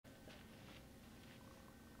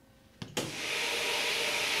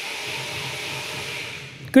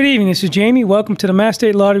Good evening, this is Jamie. Welcome to the Mass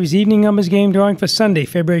State Lottery's evening numbers game drawing for Sunday,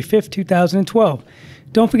 February 5th, 2012.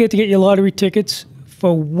 Don't forget to get your lottery tickets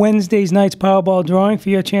for Wednesday's night's Powerball drawing for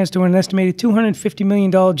your chance to win an estimated $250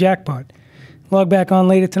 million jackpot. Log back on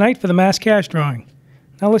later tonight for the Mass Cash drawing.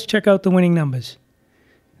 Now let's check out the winning numbers.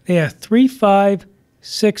 They are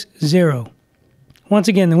 3560. Once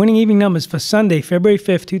again, the winning evening numbers for Sunday, February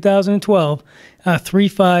 5th, 2012 are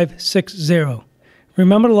 3560.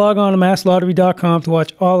 Remember to log on to masslottery.com to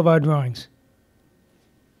watch all of our drawings.